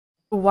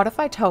What if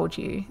I told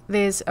you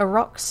there's a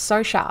rock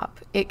so sharp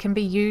it can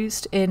be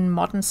used in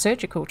modern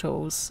surgical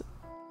tools?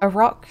 A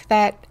rock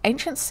that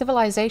ancient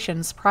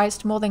civilizations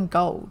prized more than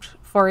gold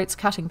for its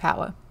cutting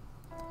power.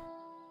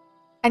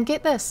 And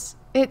get this,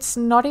 it's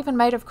not even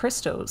made of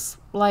crystals,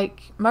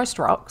 like most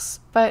rocks,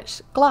 but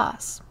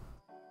glass.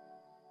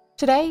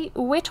 Today,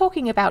 we're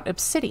talking about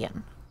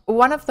obsidian,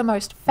 one of the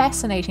most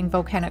fascinating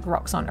volcanic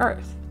rocks on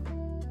Earth.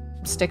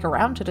 Stick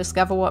around to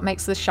discover what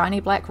makes this shiny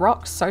black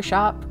rock so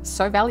sharp,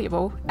 so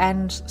valuable,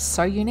 and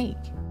so unique.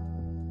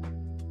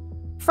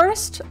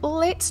 First,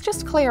 let's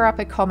just clear up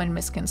a common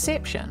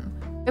misconception.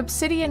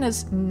 Obsidian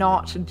is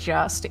not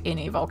just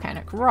any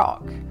volcanic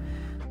rock.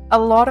 A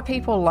lot of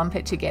people lump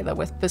it together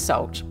with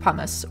basalt,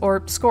 pumice,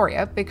 or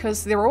scoria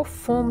because they're all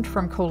formed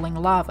from cooling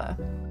lava.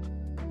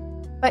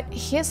 But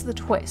here's the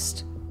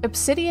twist.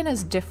 Obsidian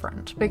is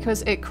different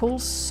because it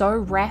cools so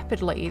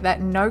rapidly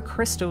that no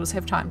crystals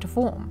have time to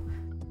form.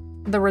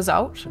 The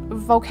result?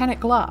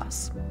 Volcanic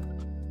glass.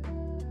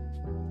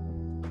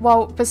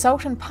 While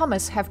basalt and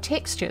pumice have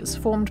textures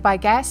formed by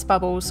gas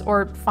bubbles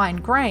or fine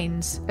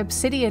grains,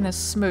 obsidian is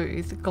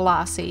smooth,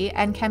 glassy,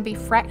 and can be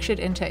fractured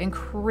into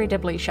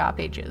incredibly sharp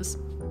edges.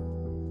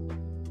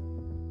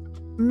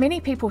 Many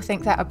people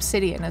think that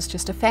obsidian is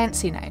just a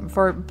fancy name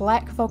for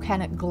black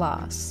volcanic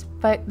glass,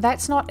 but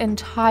that's not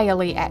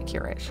entirely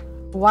accurate.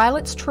 While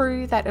it's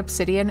true that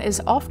obsidian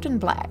is often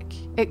black,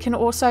 it can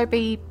also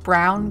be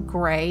brown,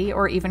 grey,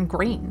 or even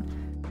green,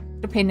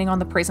 depending on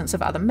the presence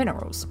of other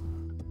minerals.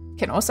 It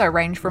can also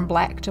range from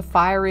black to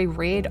fiery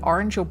red,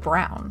 orange, or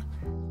brown.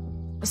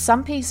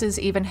 Some pieces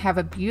even have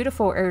a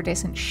beautiful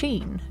iridescent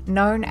sheen,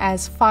 known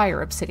as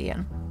fire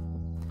obsidian.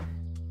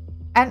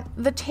 And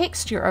the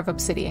texture of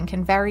obsidian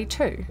can vary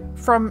too,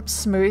 from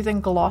smooth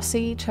and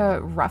glossy to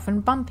rough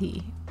and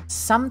bumpy.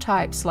 Some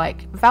types,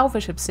 like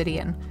velvet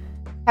obsidian,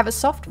 have a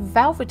soft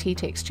velvety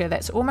texture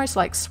that's almost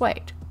like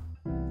suede.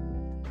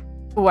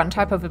 One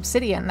type of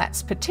obsidian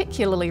that's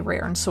particularly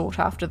rare and sought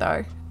after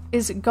though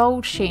is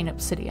gold sheen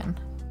obsidian.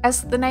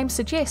 As the name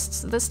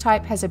suggests, this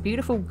type has a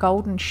beautiful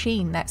golden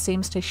sheen that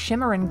seems to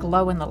shimmer and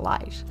glow in the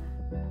light.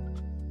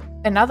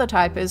 Another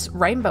type is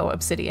rainbow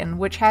obsidian,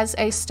 which has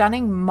a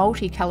stunning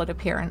multicolored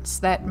appearance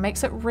that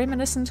makes it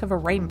reminiscent of a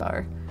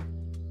rainbow.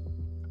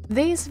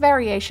 These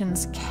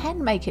variations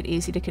can make it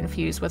easy to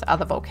confuse with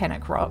other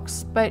volcanic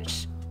rocks,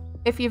 but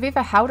if you've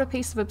ever held a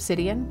piece of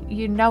obsidian,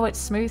 you know its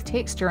smooth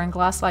texture and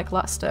glass-like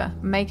luster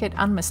make it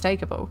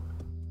unmistakable.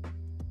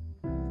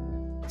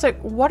 So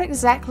what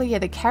exactly are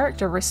the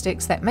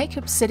characteristics that make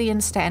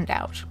obsidian stand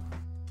out?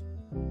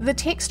 The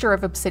texture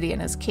of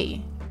obsidian is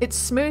key. It's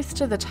smooth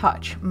to the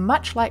touch,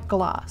 much like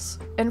glass.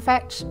 In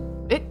fact,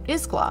 it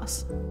is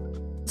glass.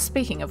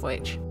 Speaking of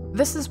which,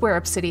 this is where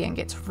obsidian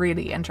gets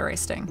really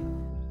interesting.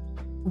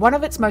 One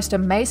of its most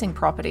amazing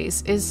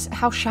properties is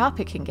how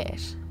sharp it can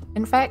get.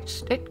 In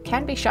fact, it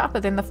can be sharper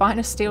than the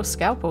finest steel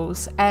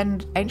scalpels,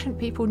 and ancient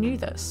people knew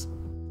this.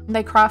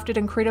 They crafted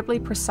incredibly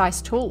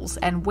precise tools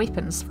and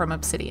weapons from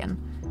obsidian.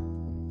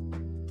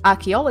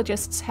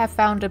 Archaeologists have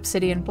found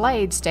obsidian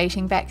blades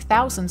dating back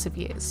thousands of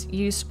years,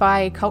 used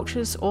by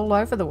cultures all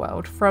over the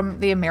world, from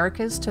the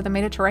Americas to the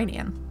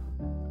Mediterranean.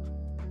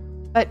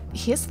 But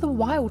here's the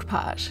wild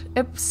part.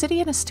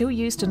 Obsidian is still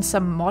used in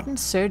some modern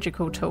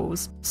surgical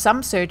tools.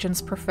 Some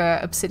surgeons prefer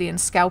obsidian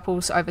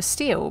scalpels over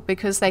steel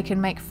because they can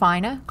make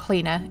finer,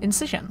 cleaner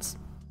incisions.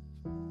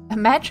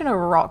 Imagine a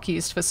rock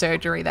used for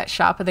surgery that's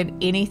sharper than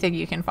anything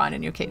you can find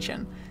in your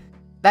kitchen.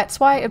 That's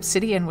why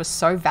obsidian was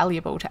so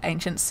valuable to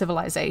ancient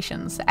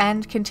civilizations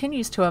and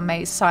continues to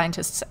amaze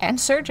scientists and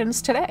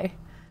surgeons today.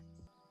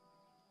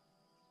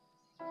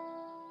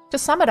 To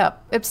sum it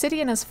up,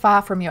 obsidian is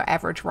far from your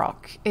average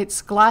rock.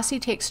 Its glassy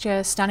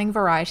texture, stunning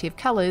variety of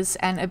colours,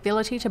 and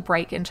ability to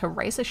break into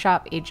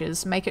razor-sharp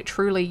edges make it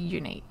truly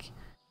unique.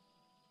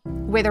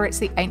 Whether it's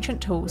the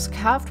ancient tools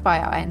carved by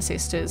our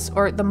ancestors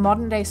or the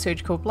modern-day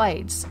surgical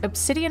blades,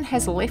 obsidian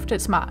has left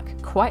its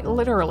mark, quite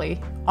literally,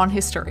 on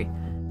history.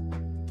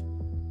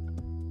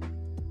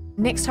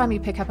 Next time you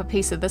pick up a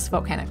piece of this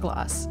volcanic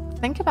glass,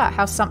 think about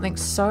how something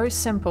so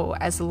simple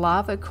as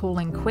lava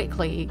cooling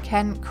quickly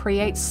can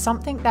create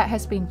something that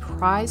has been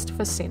prized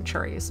for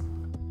centuries.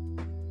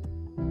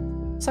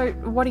 So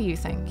what do you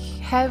think?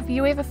 Have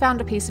you ever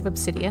found a piece of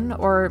obsidian,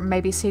 or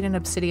maybe seen an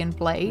obsidian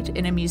blade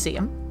in a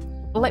museum?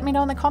 Let me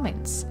know in the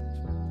comments.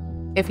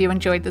 If you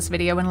enjoyed this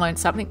video and learned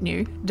something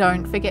new,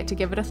 don't forget to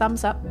give it a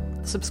thumbs up,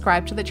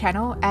 subscribe to the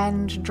channel,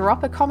 and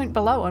drop a comment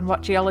below on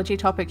what geology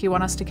topic you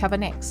want us to cover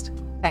next.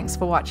 Thanks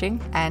for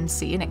watching, and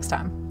see you next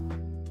time.